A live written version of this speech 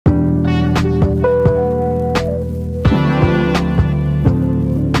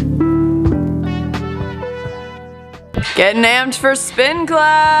Getting amped for spin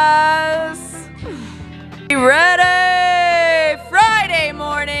class. Be ready. Friday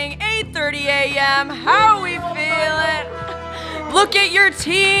morning, 8:30 a.m. How are we feeling? Look at your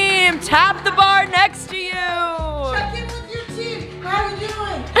team. Tap the bar next to you. Check in with your team. How are you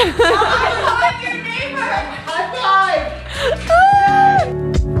doing? High five your neighbor. High five.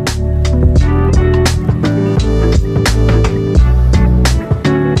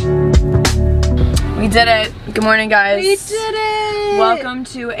 We did it. Good morning, guys. We did it. Welcome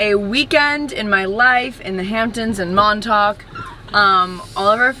to a weekend in my life in the Hamptons in Montauk. All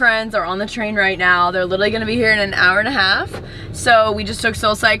of our friends are on the train right now. They're literally gonna be here in an hour and a half. So we just took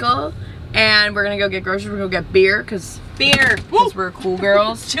SoulCycle and we're gonna go get groceries. We're gonna go get beer, cause we're cool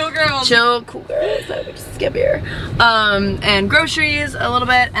girls. Chill girls. Chill, cool girls. So we just get beer. And groceries a little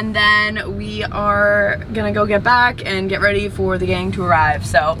bit, and then we are gonna go get back and get ready for the gang to arrive.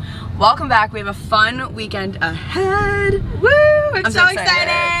 So welcome back. We have a fun weekend ahead. Woo! I'm so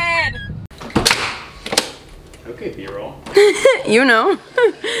excited. Okay, B-roll. You know.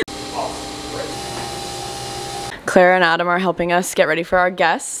 Clara and Adam are helping us get ready for our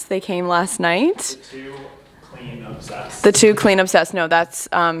guests. They came last night. The two clean obsessed. No, that's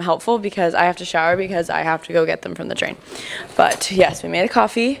helpful because I have to shower because I have to go get them from the train. But yes, we made a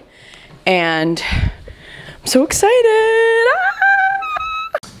coffee and I'm so excited.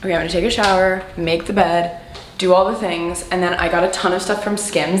 Okay, I'm gonna take a shower, make the bed, do all the things, and then I got a ton of stuff from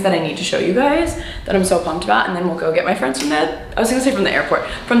Skims that I need to show you guys that I'm so pumped about, and then we'll go get my friends from the airport,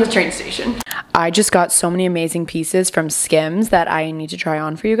 from the train station. I just got so many amazing pieces from Skims that I need to try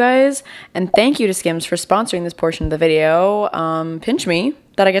on for you guys, and thank you to Skims for sponsoring this portion of the video. Pinch me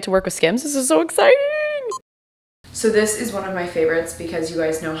that I get to work with Skims. This is so exciting. So this is one of my favorites because you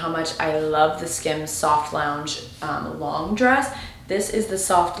guys know how much I love the Skims Soft Lounge long dress. This is the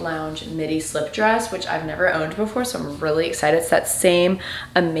Soft Lounge midi slip dress, which I've never owned before, so I'm really excited. It's that same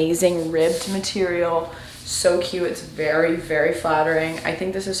amazing ribbed material. So cute. It's very, very flattering. I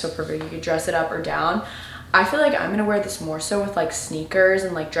think this is so perfect. You could dress it up or down. I feel like I'm gonna wear this more so with like sneakers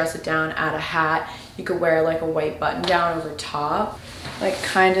and like dress it down, add a hat. You could wear like a white button down over top. Like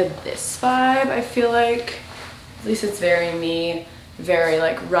kind of this vibe, I feel like. At least it's very me. Very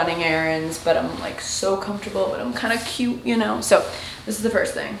like running errands, but I'm like so comfortable, but I'm kind of cute, you know? So this is the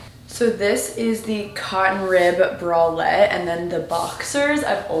first thing. So this is the cotton rib bralette, and then the boxers.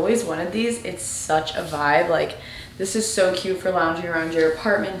 I've always wanted these. It's such a vibe. Like this is so cute for lounging around your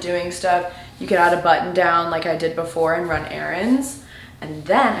apartment, doing stuff. You could add a button down like I did before and run errands. And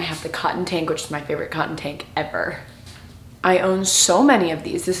then I have the cotton tank, which is my favorite cotton tank ever. I own so many of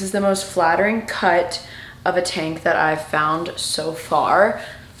these. This is the most flattering cut of a tank that I've found so far.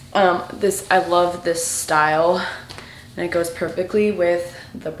 I love this style, and it goes perfectly with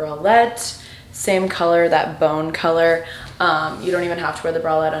the bralette. Same color, that bone color. You don't even have to wear the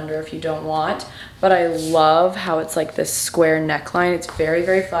bralette under if you don't want, but I love how it's like this square neckline. It's very,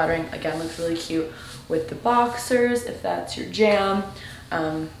 very flattering. Again, looks really cute with the boxers if that's your jam.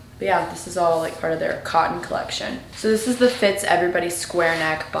 But yeah, this is all like part of their cotton collection. So this is the Fits Everybody square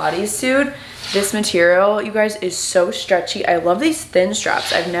neck bodysuit. This material, you guys, is so stretchy. I love these thin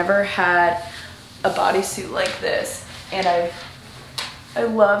straps. I've never had a bodysuit like this, and I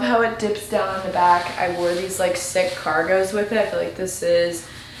love how it dips down in the back. I wore these like sick cargos with it. I feel like this is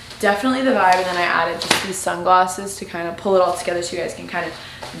definitely the vibe, and then I added just these sunglasses to kind of pull it all together so you guys can kind of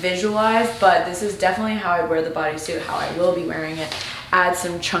visualize. But this is definitely how I wear the bodysuit, how I will be wearing it. Add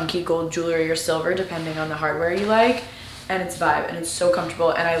some chunky gold jewelry or silver depending on the hardware you like, and it's vibe, and it's so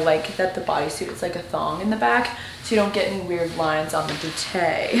comfortable. And I like that the bodysuit is like a thong in the back, so you don't get any weird lines on the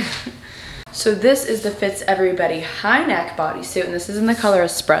bootay. So this is the Fits Everybody high neck bodysuit, and this is in the color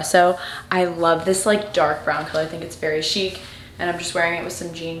Espresso. I love this like dark brown color. I think it's very chic, and I'm just wearing it with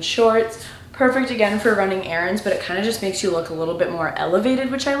some jean shorts. Perfect again for running errands, but it kind of just makes you look a little bit more elevated,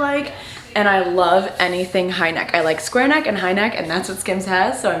 which I like. And I love anything high neck. I like square neck and high neck, and that's what Skims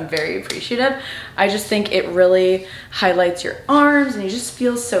has, so I'm very appreciative. I just think it really highlights your arms, and you just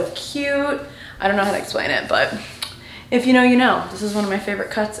feel so cute. I don't know how to explain it, but if you know, you know. This is one of my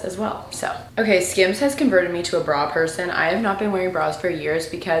favorite cuts as well. So, okay, Skims has converted me to a bra person. I have not been wearing bras for years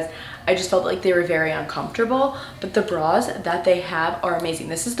because I just felt like they were very uncomfortable, but the bras that they have are amazing.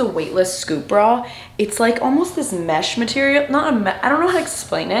 This is the weightless scoop bra. It's like almost this mesh material. I don't know how to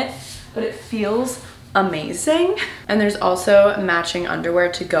explain it, but it feels amazing. And there's also matching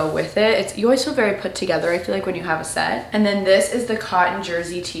underwear to go with it. You always feel very put together, I feel like, when you have a set. And then this is the cotton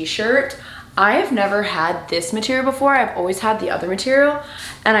jersey t-shirt. I have never had this material before. I've always had the other material,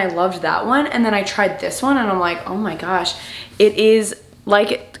 and I loved that one. And then I tried this one, and I'm like, oh my gosh, it is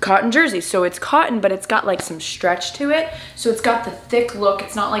like cotton jersey. So it's cotton, but it's got like some stretch to it. So it's got the thick look.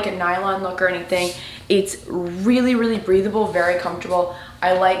 It's not like a nylon look or anything. It's really, really breathable, very comfortable.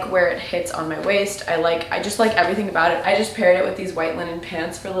 I like where it hits on my waist. I just like everything about it. I just paired it with these white linen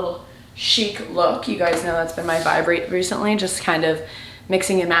pants for a little chic look. You guys know that's been my vibe recently, just kind of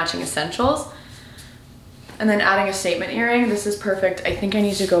mixing and matching essentials. And then adding a statement earring. This is perfect. I think I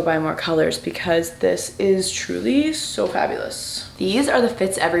need to go buy more colors because this is truly so fabulous. These are the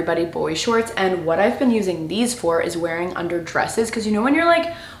Fits Everybody boy shorts, and what I've been using these for is wearing under dresses, because you know when you're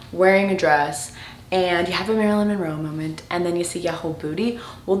like wearing a dress and you have a Marilyn Monroe moment and then you see your whole booty?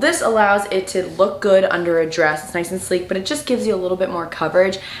 Well, this allows it to look good under a dress. It's nice and sleek, but it just gives you a little bit more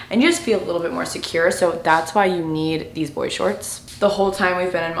coverage and you just feel a little bit more secure. So that's why you need these boy shorts. The whole time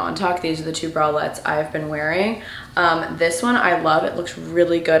we've been in Montauk, these are the 2 bralettes I've been wearing. This one I love. It looks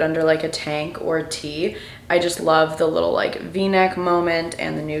really good under like a tank or a tee. I just love the little like V-neck moment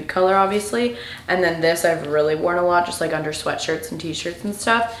and the nude color, obviously. And then this I've really worn a lot, just like under sweatshirts and t-shirts and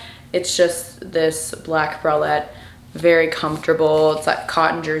stuff. It's just this black bralette, very comfortable. It's that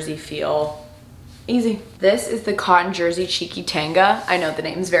cotton jersey feel. Easy. This is the cotton jersey cheeky tanga. I know the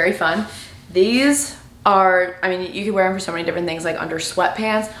name's very fun. These are, I mean, you can wear them for so many different things, like under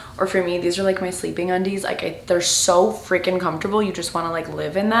sweatpants, or for me, these are like my sleeping undies. Like they're so freaking comfortable. You just want to like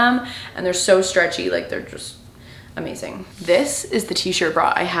live in them, and they're so stretchy. Like they're just amazing. This is the t-shirt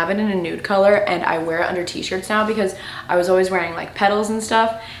bra. I have it in a nude color, and I wear it under t-shirts now because I was always wearing like petals and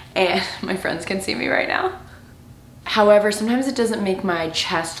stuff, and my friends can see me right now. However, sometimes it doesn't make my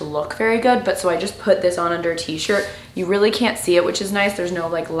chest look very good, but so I just put this on under a t-shirt. You really can't see it, which is nice. There's no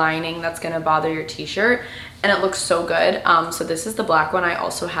like lining that's gonna bother your t-shirt, and it looks so good. So this is the black one. I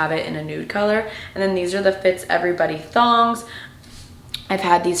also have it in a nude color. And then these are the Fits Everybody thongs. I've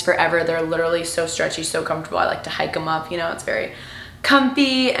had these forever. They're literally so stretchy, so comfortable. I like to hike them up, you know, it's very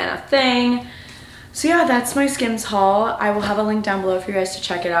comfy and a thing. So yeah, that's my Skims haul. I will have a link down below for you guys to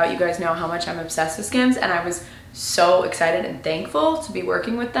check it out. You guys know how much I'm obsessed with Skims, and I was so excited and thankful to be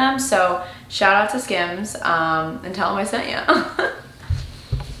working with them. So shout out to Skims, and tell them I sent you.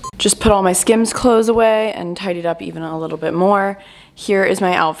 Just put all my Skims clothes away and tidied up even a little bit more. Here is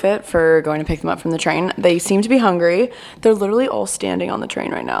my outfit for going to pick them up from the train. They seem to be hungry. They're literally all standing on the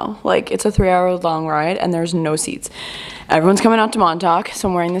train right now. Like, it's a 3-hour long ride and there's no seats. Everyone's coming out to Montauk, so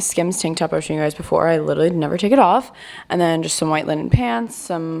I'm wearing this Skims tank top I've shown you guys before. I literally never take it off. And then just some white linen pants,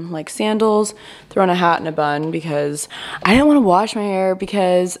 some like sandals, throw on a hat and a bun because I didn't want to wash my hair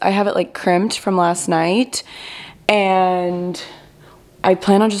because I have it like crimped from last night. And I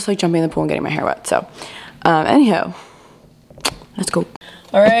plan on just like jumping in the pool and getting my hair wet. So anyhow, let's go.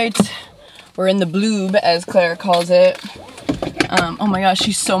 All right, we're in the bloob, as Claire calls it. Oh my gosh,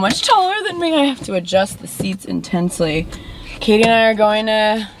 she's so much taller than me. I have to adjust the seats intensely. Katie and I are going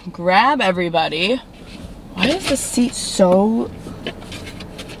to grab everybody. Why is the seat so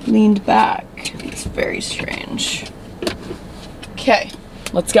leaned back? It's very strange. Okay,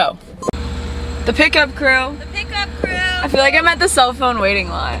 let's go. The pickup crew. The pickup crew. I feel like I'm at the cell phone waiting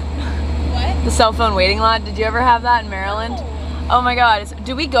lot. What? The cell phone waiting lot. Did you ever have that in Maryland? Oh my God.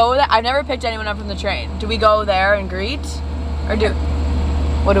 Do we go there? I've never picked anyone up from the train. Do we go there and greet? Or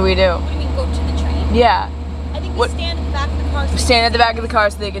what do we do? What do you mean, go to the train? Yeah. I think we stand at the back of the car. Stand at the back of the car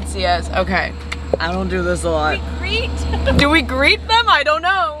so they can see us. Okay. I don't do this a lot. We greet? Do we greet them? I don't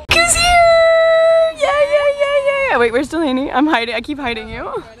know. Who's here? Yeah. Wait, where's Delaney? I'm hiding. I keep hiding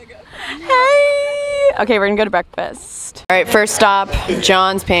you. Hey. Okay, we're gonna go to breakfast. All right, first stop,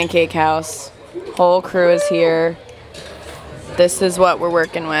 John's Pancake House. Whole crew is here. This is what we're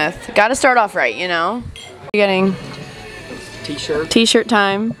working with. Got to start off right, you know. You're getting t-shirt. T-shirt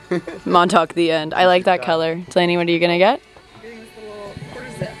time. Montauk the end. I like that color. Delaney, what are you gonna get?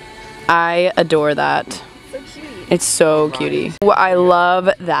 I adore that. So cute. It's so cutie. Well, I love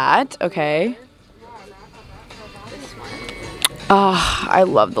that. Okay. Ah, I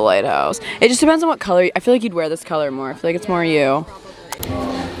love the lighthouse. It just depends on what color. I feel like you'd wear this color more. I feel like it's more you.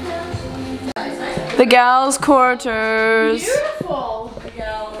 The gals' quarters. Beautiful, the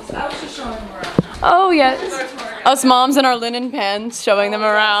gals. I was just showing them around. Oh yes. Us moms in our linen pants showing them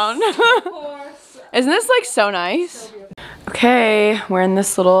around. Isn't this like so nice? Okay, we're in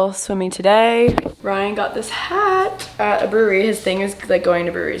this little swimmy today. Ryan got this hat at a brewery. His thing is like going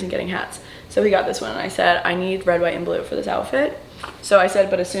to breweries and getting hats. So he got this one and I said, I need red, white, and blue for this outfit. So I said,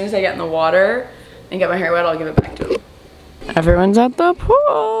 but as soon as I get in the water and get my hair wet, I'll give it back to him. Everyone's at the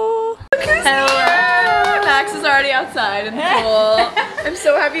pool. Hello. Max is already outside in the pool. I'm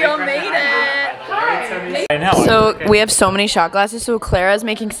so happy y'all made it. So we have so many shot glasses. So Clara's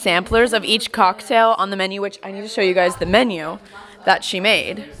making samplers of each cocktail on the menu, which I need to show you guys the menu. that she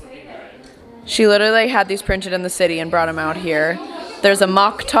made. She literally had these printed in the city and brought them out here. There's a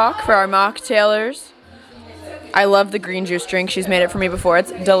mock talk for our mocktailers. I love the green juice drink. She's made it for me before.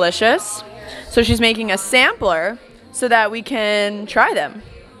 It's delicious. So she's making a sampler so that we can try them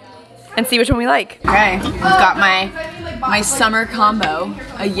and see which one we like. Okay, we've got my summer combo,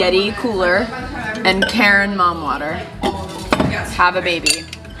 a Yeti cooler and Karen mom water. Have a baby.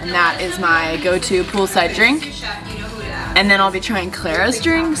 And that is my go-to poolside drink. And then I'll be trying Clara's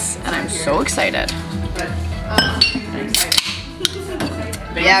drinks, and I'm so excited.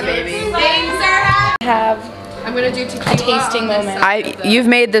 Yeah, baby. I'm gonna do tequila. A tasting moment. You've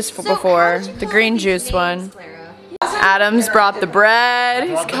made this before, the green juice one. Adam's brought the bread.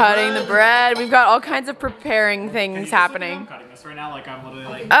 He's cutting the bread. We've got all kinds of preparing things happening.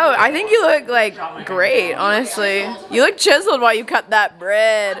 Oh, I think you look like great, honestly. You look chiseled while you cut that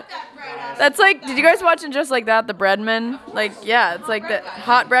bread. That's like, did you guys watch it Just Like That, the Breadmen? Like, yeah, it's like the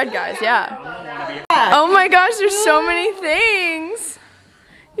hot bread guys, yeah. Oh my gosh, there's so many things.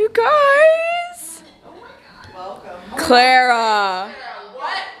 You guys. Clara.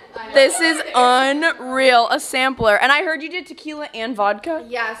 This is unreal, a sampler. And I heard you did tequila and vodka?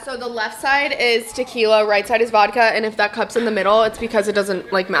 Yeah, so the left side is tequila, right side is vodka, and if that cup's in the middle, it's because it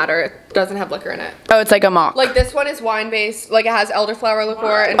doesn't like matter. It doesn't have liquor in it. Oh, it's like a mock. Like this one is wine based, like it has elderflower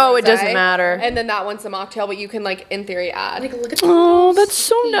liqueur and oh, it rosé, doesn't matter. And then that one's the mocktail, but you can like in theory add. Like look at oh, that's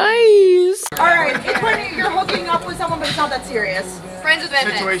so nice. Alright, it's when you're hooking up with someone but it's not that serious. Friends with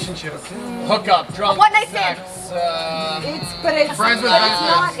benefits. Situationship. Hook up, drunk, One night stand.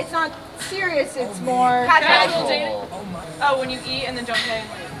 It's not serious, it's more Casual dating. Oh, when you eat and then don't pay.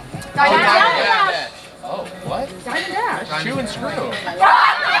 Dine and dash. Oh, what? Dine and dash. Chew and screw.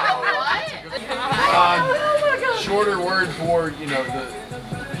 Shorter word for, you know, the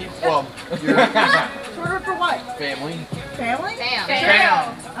people, well, your Shorter for what? family. Family?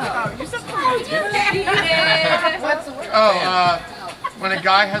 Fam. Oh, you're surprised. What's the word? When a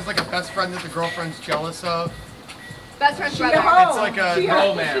guy has like a best friend that the girlfriend's jealous of. Best friend's brother. It's like a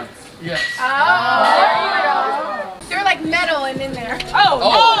romance. Yes. Oh. They're like metal and in there.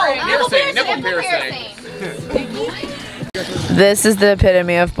 Nipple piercing. This is the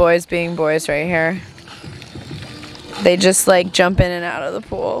epitome of boys being boys right here. They just like jump in and out of the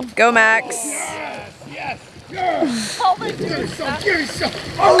pool. Go Max. All they do is throw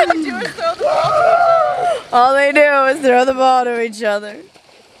the ball. All they do is throw the ball to each other.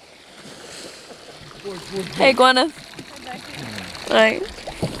 Hey Gwyneth. Hi.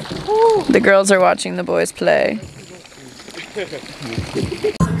 The girls are watching the boys play.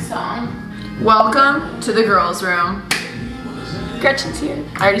 Welcome to the girls' room. Gretchen's here.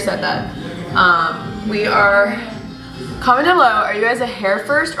 I already said that. We are. Comment down below. Are you guys a hair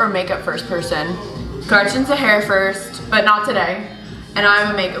first or makeup first person? Gretchen's a hair first, but not today. And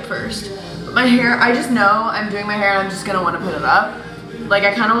I'm a makeup first. But my hair, I just know I'm doing my hair and I'm just gonna want to put it up. Like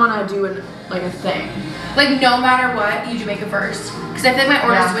I kind of want to do like a thing. Like no matter what, you do makeup first. Because I feel like my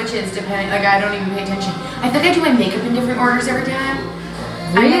order switches depending, like I don't even pay attention. I feel like I do my makeup in different orders every time.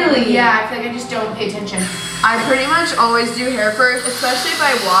 Really? Yeah, I feel like I just don't pay attention. I pretty much always do hair first, especially if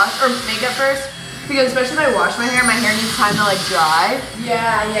I wash, or makeup first. Because especially if I wash my hair needs time to like dry.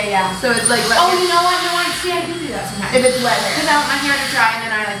 Yeah. So it's like, oh, you know what? No, I see, I do that sometimes. If it's wet hair. Because I want my hair to dry and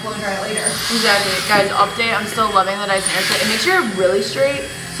then I like blow dry it later. Exactly. Guys, update, I'm still loving the Dyson Airspray. It makes your hair really straight.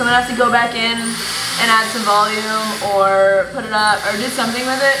 So I'm gonna have to go back in and add some volume or put it up or do something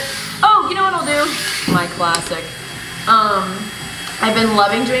with it. Oh, you know what I'll do? My classic. I've been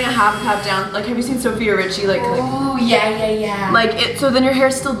loving doing a half up, half down. Like, have you seen Sophia Richie? Like, oh, yeah. Like it, so then your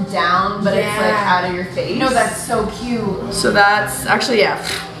hair's still down, but it's like out of your face. No, that's so cute. So that's actually, yeah.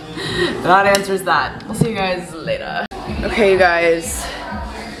 That answers that. We'll see you guys later. Okay, you guys.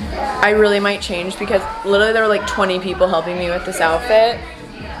 I really might change because literally there were like 20 people helping me with this outfit.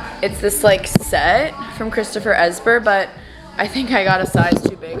 It's this like set from Christopher Esber, but I think I got a size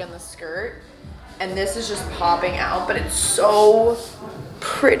too big on the skirt. And this is just popping out, but it's so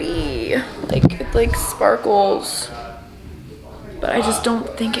pretty. Like, it like sparkles. But I just don't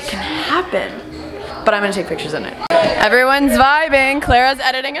think it can happen. But I'm gonna take pictures in it. Everyone's vibing. Clara's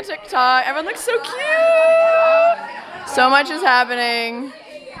editing a TikTok. Everyone looks so cute. So much is happening.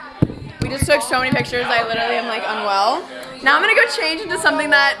 We just took so many pictures, I literally am like unwell. Now I'm gonna go change into something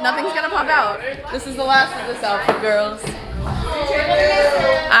that nothing's gonna pop out. This is the last of this outfit, girls.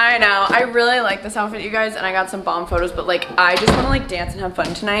 I know, I really like this outfit, you guys, and I got some bomb photos, but like I just want to like dance and have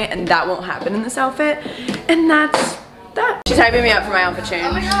fun tonight, and that won't happen in this outfit, and that's that. She's hyping me up for my outfit change.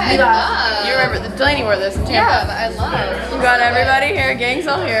 Oh my god, I love. You remember, Delaney wore this in Tampa. Yeah, but I love. You got everybody here, gang's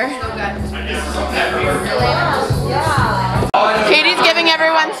all here. So good. Katie's giving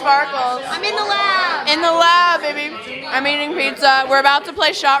everyone sparkles. I'm in the lab. In the lab, baby. I'm eating pizza. We're about to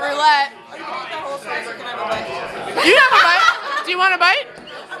play shot roulette. You have a bite? Do you want a bite?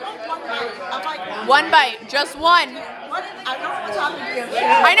 One bite, just one.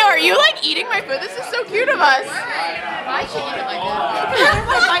 I know, are you like eating my food? This is so cute of us. I should eat it like that.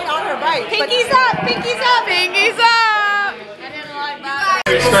 Pinkies up, pinkies up, pinkies up.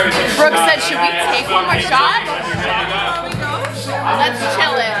 Brooke said, should we take one more shot? Let's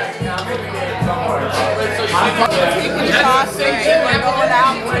chill it. Taking shots and we're going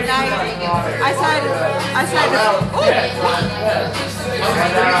out tonight. I said, oh.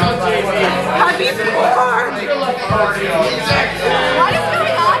 Happy 4th. What is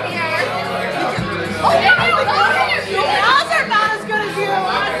going on here? Oh, Knockdowns are not as good as you.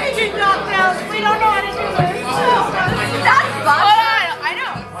 I'm taking knockdowns. We don't know how to do this. that's fun. Hold on, I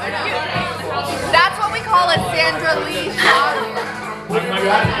know. That's what we call a Sandra Lee shot. Like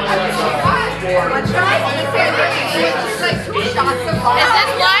 2 shots of vodka. Is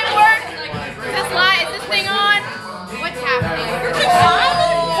this line work? Is this thing on? What's happening?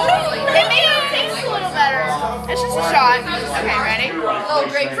 It may taste a little better. It's just a shot. Okay, ready? Oh,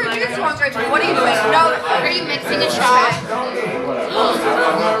 grapefruit juice? You want grapefruit? What are you doing? No, Are you mixing a shot?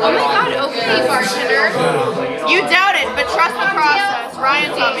 Oh my god, okay, bartender. You doubt it, but trust the process.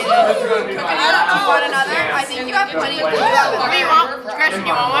 Ryan taught me this. one another. I think you have plenty of food. What do you want? Gretchen,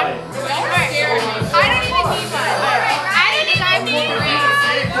 you want one? I don't even need one. I don't even need one.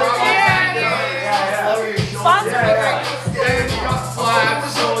 Sponsor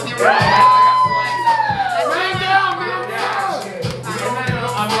me, Greg.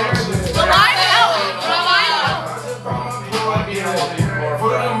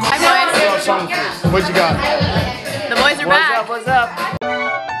 What you got? The boys are back. What's up?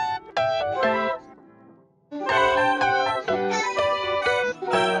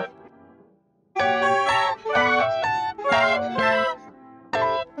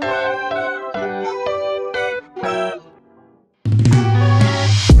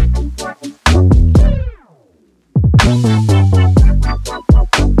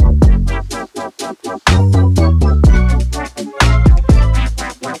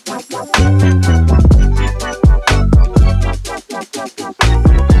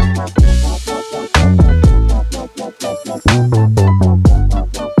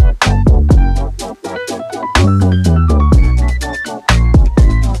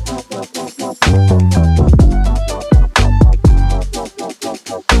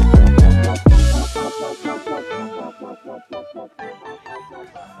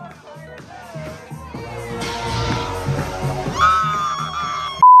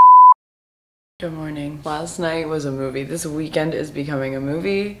 Good morning. Last night was a movie. This weekend is becoming a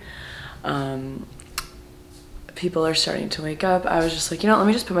movie. People are starting to wake up. I was just like, you know, let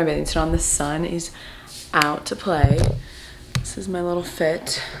me just put my bathing suit on. The sun is out to play. This is my little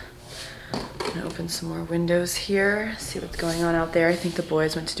fit. I'm gonna open some more windows here, see what's going on out there. I think the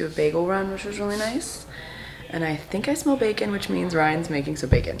boys went to do a bagel run, which was really nice. And I think I smell bacon, which means Ryan's making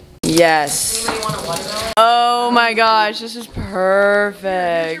some bacon. Yes. Oh my gosh, this is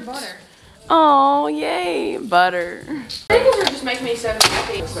perfect. Oh, yay, butter. Bagels are just making me so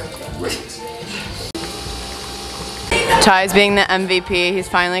happy. Ty's being the MVP. He's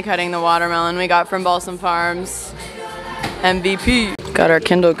finally cutting the watermelon we got from Balsam Farms. MVP. Got our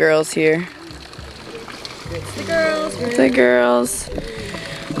Kindle girls here. The girls.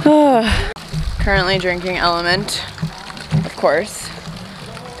 Currently drinking Element, of course,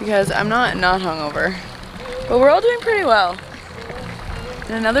 because I'm not hungover. But we're all doing pretty well.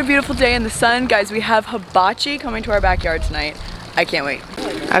 And another beautiful day in the sun. Guys, we have hibachi coming to our backyard tonight. I can't wait.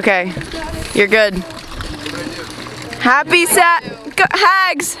 Okay, you're good. Happy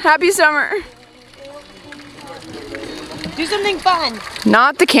Hags! Happy summer! Do something fun.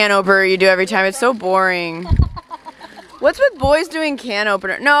 Not the can opener you do every time. It's so boring. What's with boys doing can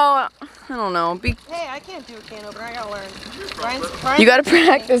opener? No, I don't know. Hey, I can't do a can opener. I gotta learn. Brian's you gotta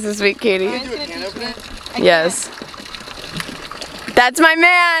practice this week, Katie. Brian's gonna teach me. Yes. That's my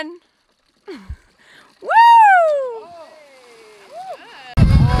man. Woo!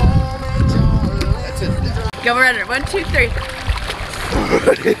 Go redder. 1, 2, 3.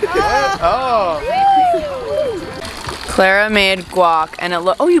 Oh. Clara made guac and it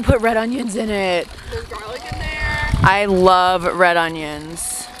oh, you put red onions in it. There's garlic in there. I love red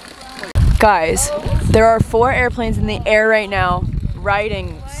onions. Guys, there are 4 airplanes in the air right now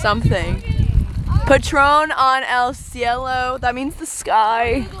riding something. Patron on el cielo. That means the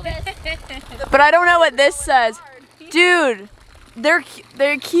sky. But I don't know what this says. Dude,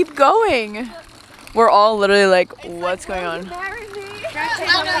 they keep going. We're all literally like, what's going on?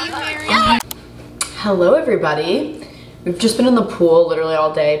 Hello everybody. We've just been in the pool literally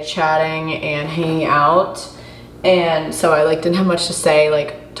all day chatting and hanging out. And so I like didn't have much to say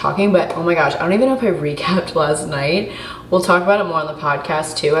like talking, but oh my gosh, I don't even know if I recapped last night. We'll talk about it more on the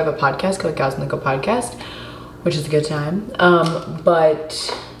podcast too. I have a podcast called Gals in the Go Podcast, which is a good time.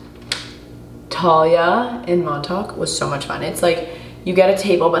 But Talia in Montauk was so much fun. It's like you get a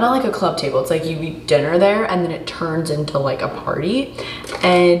table, but not like a club table. It's like you eat dinner there and then it turns into like a party.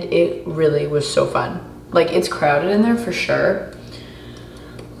 And it really was so fun. Like it's crowded in there for sure.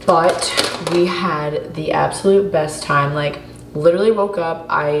 But we had the absolute best time. Like literally woke up.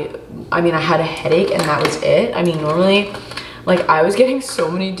 I mean, I had a headache and that was it. I mean, normally, like I was getting so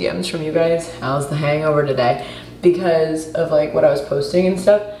many DMs from you guys. How's the hangover today? Because of like what I was posting and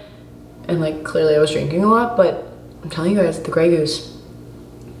stuff. And like clearly I was drinking a lot, but I'm telling you guys, the Grey Goose,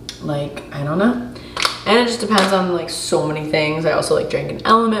 like, I don't know. And it just depends on like so many things. I also like drank an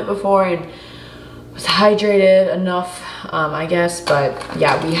Element before and was hydrated enough, I guess. But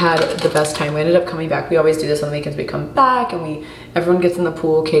yeah, we had the best time. We ended up coming back. We always do this on the weekends. We come back and everyone gets in the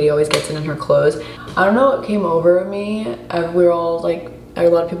pool. Katie always gets in her clothes. I don't know what came over me. We were all like, a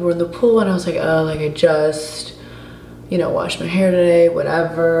lot of people were in the pool and I was like, oh, like I just, you know, washed my hair today,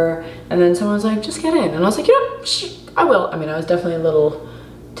 whatever. And then someone was like, just get in. And I was like, you know, I will. I mean, I was definitely a little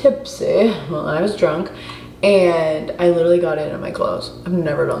tipsy. Well, I was drunk and I literally got in my clothes. I've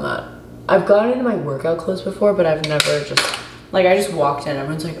never done that. I've gotten into my workout clothes before, but I've never just, like I just walked in.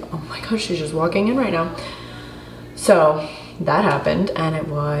 Everyone's like, oh my gosh, she's just walking in right now. So that happened and it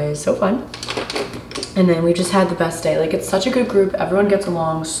was so fun. And then we just had the best day. Like it's such a good group. Everyone gets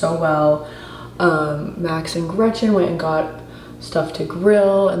along so well. Max and Gretchen went and got stuff to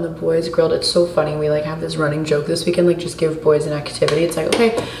grill and the boys grilled. It's so funny. We like have this running joke this weekend, like just give boys an activity. It's like,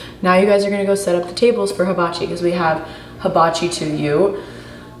 okay, now you guys are gonna go set up the tables for hibachi because we have hibachi to you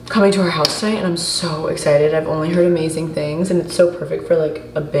coming to our house tonight and I'm so excited. I've only heard amazing things and it's so perfect for like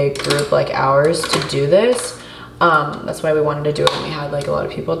a big group like ours to do this. That's why we wanted to do it when we had like a lot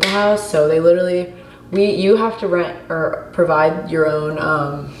of people at the house. So they literally, you have to rent or provide your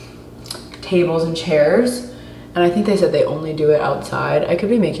own tables and chairs. And I think they said they only do it outside. I could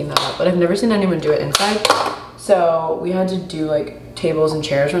be making that up, but I've never seen anyone do it inside. So we had to do like tables and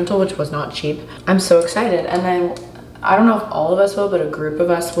chairs rental, which was not cheap. I'm so excited. And then I don't know if all of us will, but a group of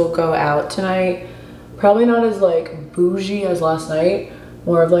us will go out tonight. Probably not as like bougie as last night,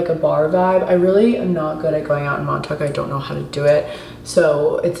 more of like a bar vibe. I really am not good at going out in Montauk. I don't know how to do it.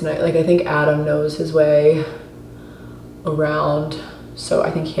 So it's not like, I think Adam knows his way around. So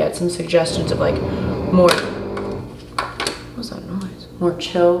I think he had some suggestions of like more, what was that noise? More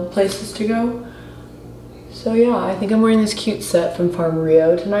chill places to go. So yeah, I think I'm wearing this cute set from Farm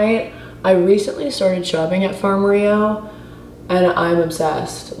Rio tonight. I recently started shopping at Farm Rio and I'm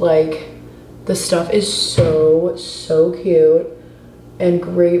obsessed. Like the stuff is so cute and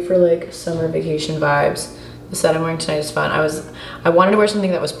great for like summer vacation vibes. The set I'm wearing tonight is fun. I wanted to wear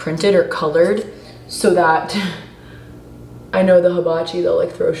something that was printed or colored so that I know the hibachi, they'll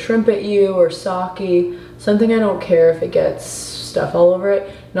like throw shrimp at you or sake. Something I don't care if it gets stuff all over it.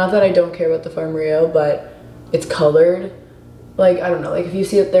 Not that I don't care about the Farm Rio, but it's colored. Like, I don't know, like if you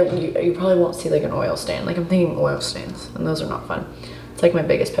see it there, you probably won't see like an oil stain. Like I'm thinking oil stains and those are not fun. It's like my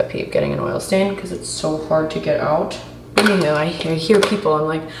biggest pet peeve, getting an oil stain because it's so hard to get out. Anyhow, I hear people, I'm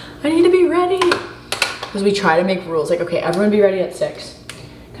like, I need to be ready. Because we try to make rules, like, okay, everyone be ready at 6.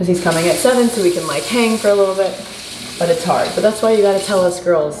 Because he's coming at 7 so we can like hang for a little bit. But it's hard. But that's why you gotta tell us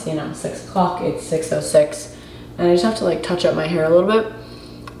girls, you know, 6 o'clock, it's 6:06. And I just have to like touch up my hair a little bit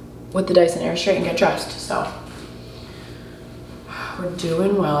with the Dyson Airstraight and get dressed, so. We're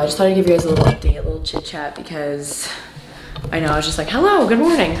doing well. I just thought I'd give you guys a little update, a little chit chat because I know I was just like, hello, good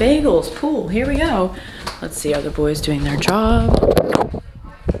morning, bagels, pool, here we go. Let's see, are the boys doing their job?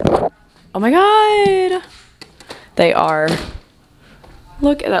 Oh my God. They are.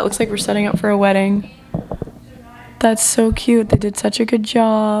 Look, that looks like we're setting up for a wedding. That's so cute. They did such a good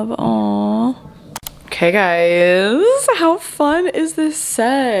job. Aww. Okay, guys, how fun is this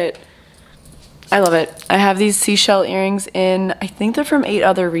set? I love it. I have these seashell earrings in, I think they're from 8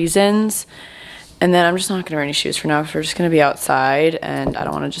 Other Reasons. And then I'm just not gonna wear any shoes for now because we're just gonna be outside and I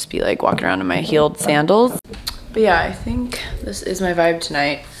don't wanna just be like walking around in my heeled sandals. But yeah, I think this is my vibe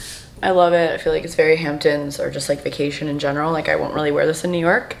tonight. I love it. I feel like it's very Hamptons or just like vacation in general. Like I won't really wear this in New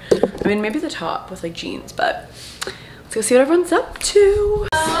York. I mean, maybe the top with like jeans, but let's go see what everyone's up to.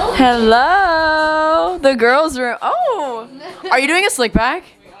 Hello, the girls' room. Oh, are you doing a slick back?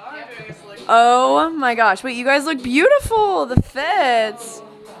 Oh my gosh, wait, you guys look beautiful, the fits.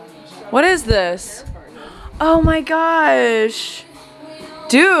 What is this? Oh my gosh.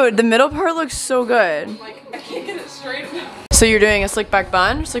 Dude, the middle part looks so good. I can't get it straight. So you're doing a slick back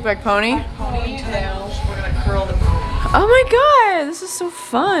bun, slick back pony? Ponytail. We're gonna curl the pony. Oh my god, this is so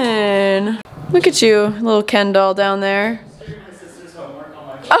fun. Look at you, little Ken doll down there.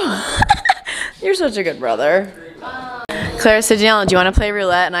 Oh, you're such a good brother. Clara said, Janelle, do you want to play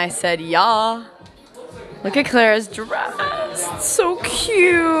roulette? And I said, yeah. Look at Clara's dress. It's so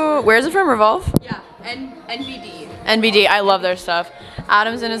cute. Where's it from, Revolve? Yeah, NBD. NBD, I love their stuff.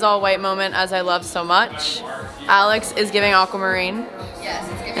 Adam's in his all white moment, as I love so much. Alex is giving aquamarine. Yes,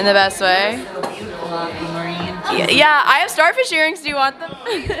 it's giving In the best way. Yeah, I have starfish earrings. Do you want them?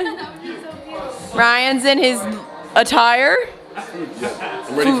 Ryan's in his attire.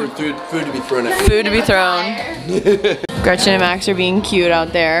 I'm ready for food to be thrown at me. Food to be thrown. Gretchen and Max are being cute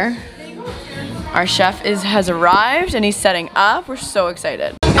out there. Our chef has arrived and he's setting up. We're so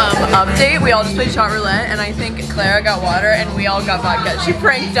excited. Update, we all just played shot roulette and I think Clara got water and we all got vodka. She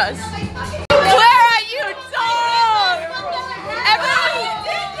pranked us. Clara, you dog! Everyone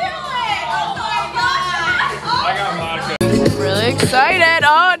did do it! Oh my god! I got vodka. Really excited.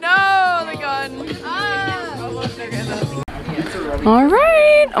 Oh no, the gun. All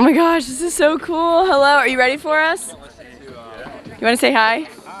right. Oh my gosh, this is so cool. Hello, are you ready for us? You want to say hi?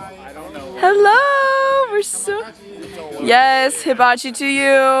 Hello, we're so... Yes, hibachi to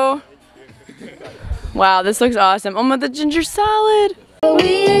you. Wow, this looks awesome. Oh my, the ginger salad. You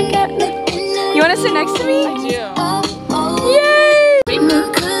want to sit next to me? Yay!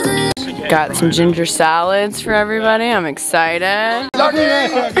 Got some ginger salads for everybody. I'm excited. Oh!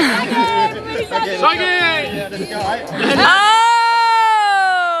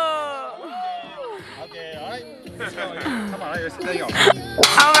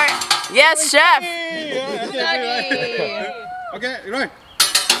 Oh my, yes, chef. Okay, right.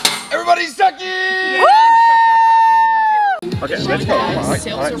 Everybody, sucky! Woo! Okay, let's go. Come on, all right.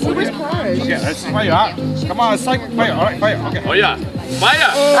 Okay, let's see where you are. Come on, psych. Fire, all right, fire. Okay. Oh yeah,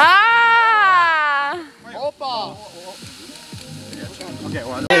 fire! Ah! Okay,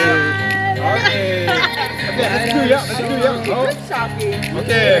 one. Okay. Okay, let's do yeah. Let's do yeah. Go.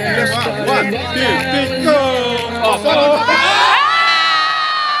 Okay, one, 1, 2, 3, go.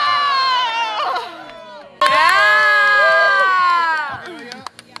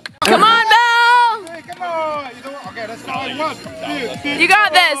 Come on, Belle! Hey, come on. You don't, okay, let's go. 1, 2, 3. You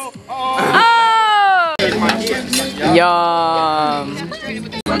got this. Oh! Yum.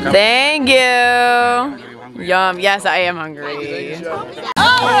 Thank you. Yum. Yes, I am hungry.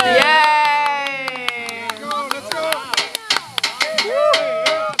 Oh! Yay! Let's go.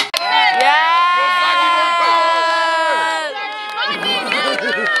 Yes!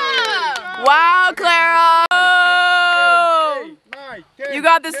 Wow, Clara! You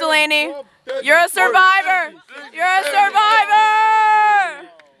got this, Delaney. You're a survivor. You're a survivor.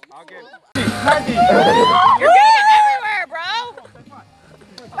 You're getting it everywhere, bro.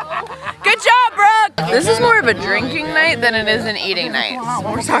 Good job, Brooke. This is more of a drinking night than it is an eating night.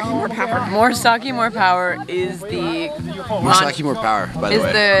 More sake, more power. More sake, more power is the More sake, more power, by the way.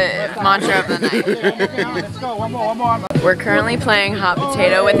 Is the mantra of the night. We're currently playing hot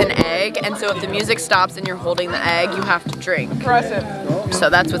potato with an egg, and so if the music stops and you're holding the egg, you have to drink. Impressive. So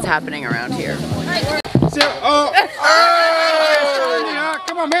that's what's happening around here.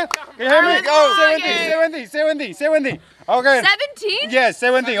 Come on, man. Can you hear me? Go. 70. Okay. 17? Yes,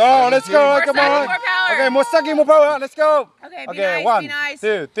 17. Oh, let's go. Come on. More power. Okay, more sake, more power. Let's go. Okay, Okay, be 1, nice.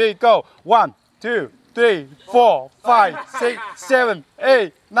 2, 3, go. 1, 2, 3, 4, 5, 6, 7,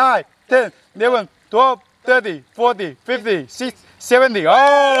 8, 9, 10, 11, 12, 30, 40, 50, 60, 70. Oh!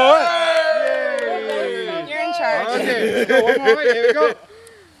 Yay. You're in charge. Okay, let's go. One more. Here we go. Okay.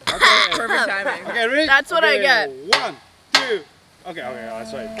 Perfect timing. Okay, ready? That's what I get. 1, 2. Okay,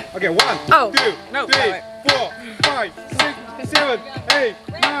 that's right. Okay, 1, Oh. 2, No, 3, 4, 5, 6, 7, 8,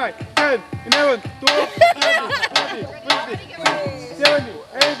 9, 10, 11, 12, 13, 14, 15, 16, 17,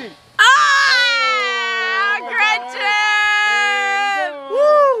 18. Ah! Gretchen!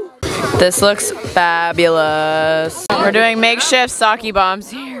 Woo! This looks fabulous. We're doing makeshift sake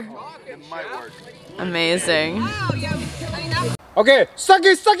bombs here. Amazing. Okay, sake!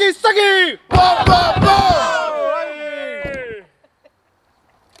 Boom, boom, boom!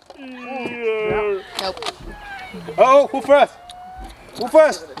 Nope. Oh, who first?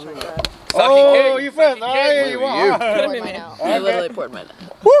 Oh, you first. Hey, you won. I literally poured mine.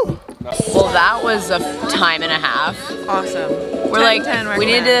 Woo! Well, that was a time and a half. Awesome. We're like, we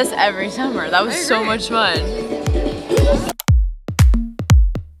need to do this every summer. That was so much fun.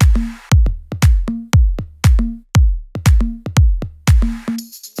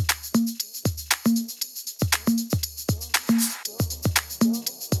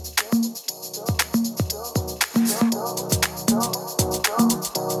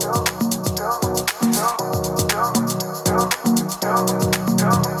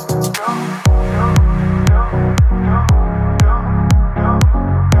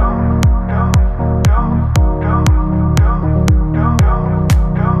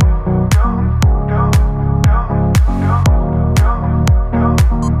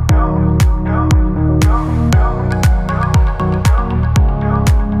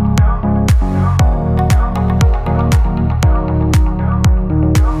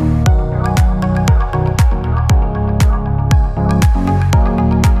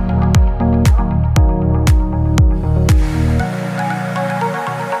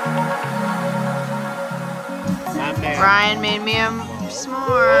 Ryan made me a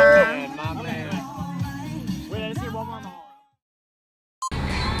s'more.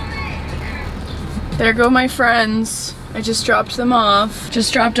 There go my friends. I just dropped them off.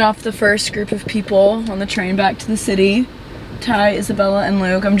 Just dropped off the first group of people on the train back to the city. Ty, Isabella, and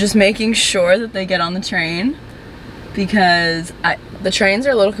Luke. I'm just making sure that they get on the train because the trains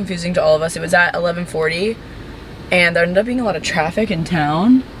are a little confusing to all of us. It was at 11:40 and there ended up being a lot of traffic in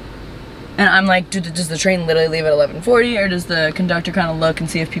town. And I'm like, does the train literally leave at 11:40 or does the conductor kind of look and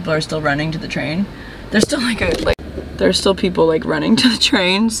see if people are still running to the train? There's still there's still people like running to the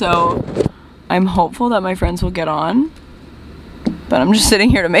train, so I'm hopeful that my friends will get on, but I'm just sitting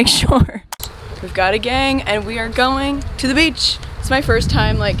here to make sure. We've got a gang and we are going to the beach. It's my first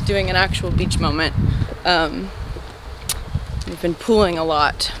time like doing an actual beach moment. We've been pooling a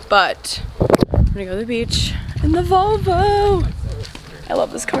lot, but I'm gonna go to the beach in the Volvo. I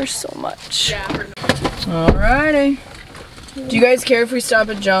love this car so much. Alrighty. Do you guys care if we stop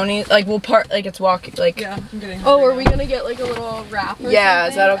at Joni's? Like we'll park, like it's walking, like. Yeah, I'm getting. Oh, are we gonna get like a little wrap or yeah,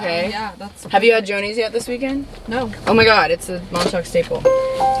 something? is that okay? Yeah, that's. Have you had Joni's yet this weekend? No. Oh my god, it's a Montauk staple.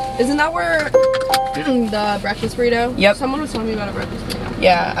 Isn't that where the breakfast burrito? Yep. Someone was telling me about a breakfast burrito.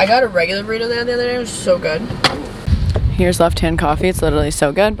 Yeah, I got a regular burrito there the other day. It was so good. Here's Left Hand Coffee. It's literally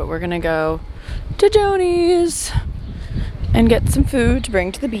so good, but we're gonna go to Joni's and get some food to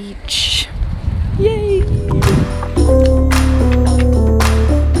bring to the beach. Yay!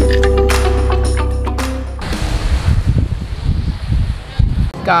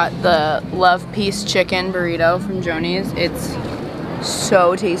 Got the Love Peace Chicken burrito from Joni's. It's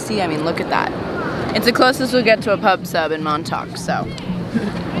so tasty. I mean, look at that. It's the closest we'll get to a pub sub in Montauk, so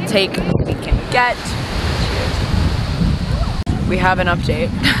we'll take what we can get. We have an update.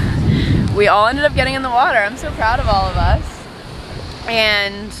 We all ended up getting in the water. I'm so proud of all of us.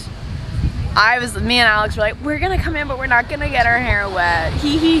 And me and Alex were like, we're gonna come in, but we're not gonna get our hair wet.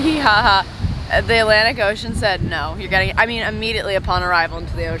 Hee hee hee ha ha. The Atlantic Ocean said no. You're getting, I mean, immediately upon arrival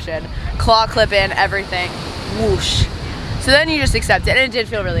into the ocean, claw clip in, everything, whoosh. So then you just accept it, and it did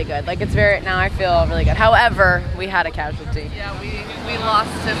feel really good. Like it's very, now I feel really good. However, we had a casualty. Yeah, we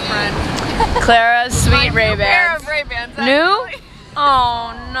lost a friend. Clara's sweet Ray-Bans. Pair of Ray-Bans. New?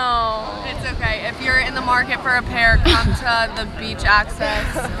 Oh no. It's okay. If you're in the market for a pair, come to the beach access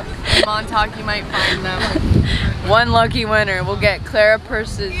in Montauk. You might find them. One lucky winner will get Clara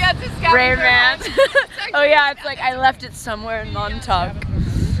Purse's Ray-Bans. Oh yeah, it's like I left it somewhere in Montauk.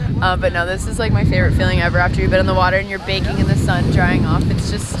 But no, this is like my favorite feeling ever after you've been in the water and you're baking in the sun, drying off. It's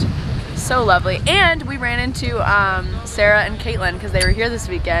just so lovely. And we ran into Sarah and Caitlin because they were here this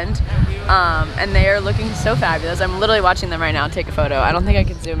weekend. And they are looking so fabulous. I'm literally watching them right now take a photo. I don't think I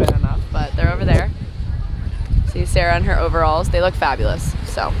can zoom in enough, but they're over there. See Sarah in her overalls. They look fabulous,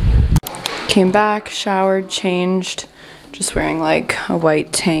 so. Came back, showered, changed, just wearing like a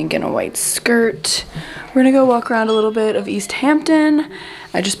white tank and a white skirt. We're gonna go walk around a little bit of East Hampton.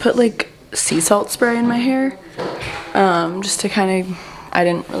 I just put like sea salt spray in my hair, just to kind of, I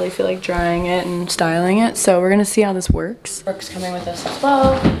didn't really feel like drying it and styling it, so we're gonna see how this works. Brooke's coming with us as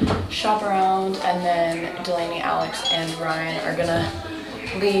well, shop around, and then Delaney, Alex, and Ryan are gonna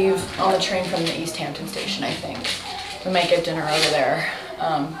leave on the train from the East Hampton station, I think. We might get dinner over there,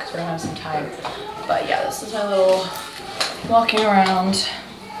 because we're gonna have some time. But yeah, this is my little walking around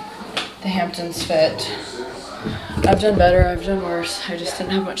the Hamptons fit. I've done better, I've done worse. I just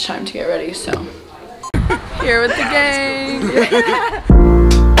didn't have much time to get ready, so. Here with the gang.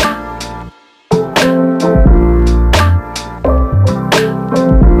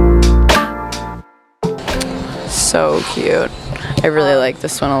 So cute. I really like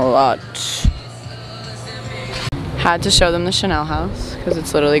this one a lot. Had to show them the Chanel house because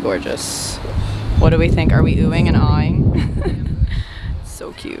it's literally gorgeous. What do we think? Are we oohing and awing?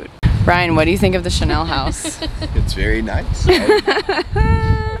 So cute. Ryan, what do you think of the Chanel house? It's very nice. Coming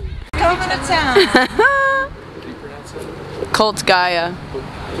to town. Colt Gaia.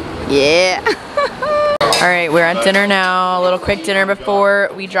 Yeah. All right, we're at dinner now. A little quick dinner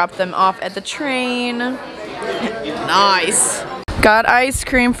before we drop them off at the train. Nice. Got ice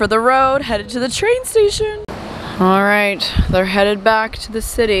cream for the road, headed to the train station. All right, they're headed back to the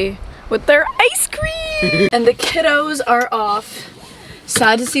city with their ice cream. And the kiddos are off.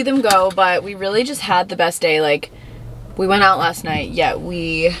 Sad to see them go, but we really just had the best day. Like, we went out last night, yet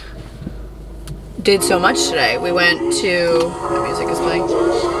we did so much today. We went to, the music is playing.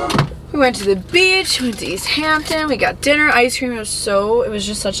 We went to the beach, went to East Hampton, we got dinner, ice cream. It was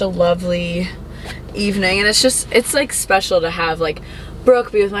just such a lovely evening. And it's like special to have like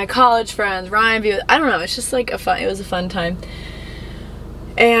Brooke be with my college friends, Ryan be with, I don't know, it's just like it was a fun time.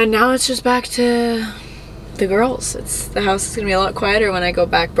 And now it's just back to the girls. The house is gonna be a lot quieter when I go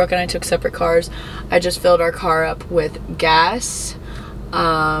back. Brooke and I took separate cars. I just filled our car up with gas.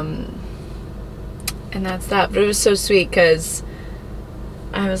 And that's that. But it was so sweet because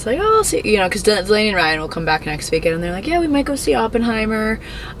I was like, oh, I'll see, you know, because Delaney and Ryan will come back next weekend, and they're like, yeah, we might go see Oppenheimer,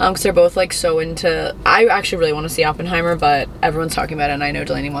 because they're both like so into, I actually really want to see Oppenheimer, but everyone's talking about it, and I know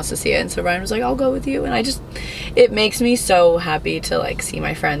Delaney wants to see it, and so Ryan was like, I'll go with you, and it makes me so happy to like see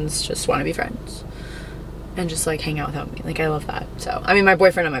my friends just want to be friends, and just like hang out without me. Like, I love that. So, I mean, my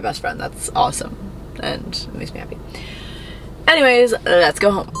boyfriend and my best friend, that's awesome, and it makes me happy. Anyways, let's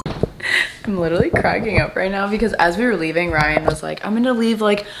go home. I'm literally cracking up right now because as we were leaving, Ryan was like, I'm gonna leave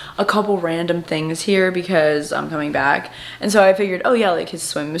like a couple random things here because I'm coming back. And so I figured, oh yeah, like his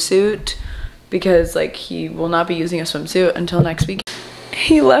swimsuit, because like he will not be using a swimsuit until next week.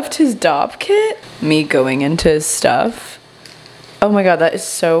 He left his DOP kit. Me going into his stuff. Oh my god, that is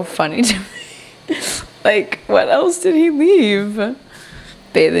so funny to me. Like, what else did he leave?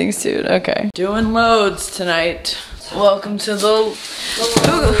 Bathing suit, okay. Doing loads tonight. Welcome to the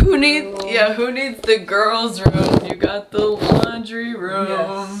who needs the girls' room? You got the laundry room.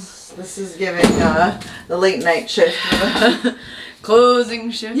 Yes, this is giving the late night shift.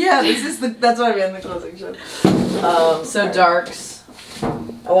 Closing shift. Yeah, that's why we're in the closing shift. So darks.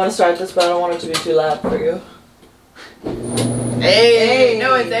 I want to start this, but I don't want it to be too loud for you. Hey,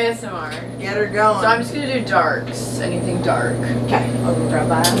 no, it's ASMR. Get her going. So I'm just gonna do darks. Anything dark. Okay, I'll go grab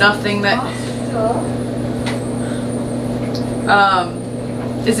that. Nothing that.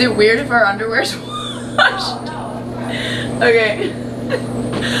 Is it weird if our underwear's washed? Okay.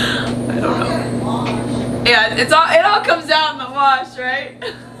 I don't know. Yeah, it all comes out in the wash, right?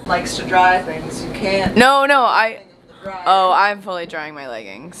 Likes to dry things. You can't. No, I'm fully drying my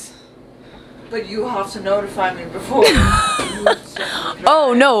leggings. But you have to notify me before.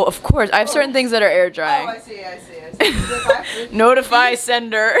 Oh no, of course. I have certain things that are air drying. Oh, I see. Notify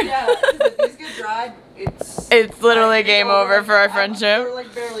sender. Yeah, if these get dried, it's literally game over for our friendship. They're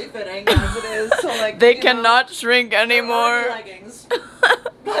like barely fitting as it is, so like they cannot shrink anymore. Leggings.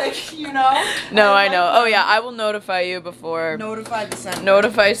 Like, you know? No, I know. Oh yeah, I will notify you before. Notify the sender.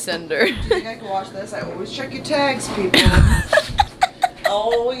 Notify sender. Do you think I can wash this? I always check your tags, people.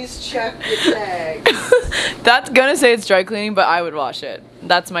 Always check your tags. That's gonna say it's dry cleaning, but I would wash it.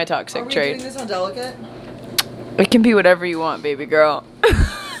 That's my toxic trait. Are we doing this on delicate? It can be whatever you want, baby girl.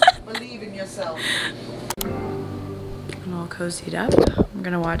 Believe in yourself. I'm all cozied up. I'm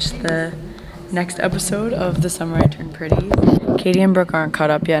gonna watch the next episode of The Summer I Turned Pretty. Katie and Brooke aren't caught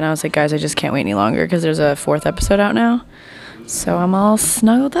up yet, and I was like, guys, I just can't wait any longer because there's a 4th episode out now. So I'm all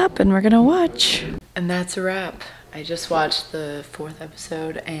snuggled up and we're gonna watch. And that's a wrap. I just watched the 4th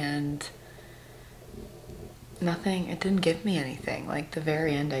episode and nothing, it didn't give me anything. Like the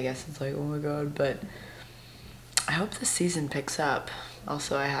very end, I guess it's like, oh my god, but I hope this season picks up.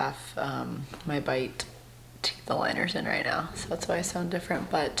 Also, I have my Bite teeth aligners in right now, so that's why I sound different,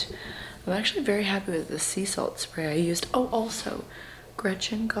 but I'm actually very happy with the sea salt spray I used. Oh, also,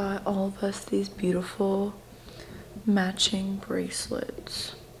 Gretchen got all of us these beautiful matching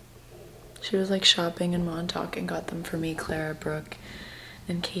bracelets. She was like shopping in Montauk and got them for me, Clara, Brooke,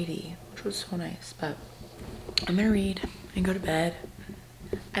 and Katie, which was so nice. But I'm gonna read and go to bed.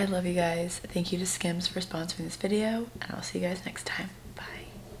 I love you guys. Thank you to Skims for sponsoring this video, and I'll see you guys next time.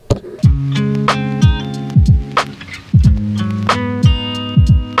 Bye.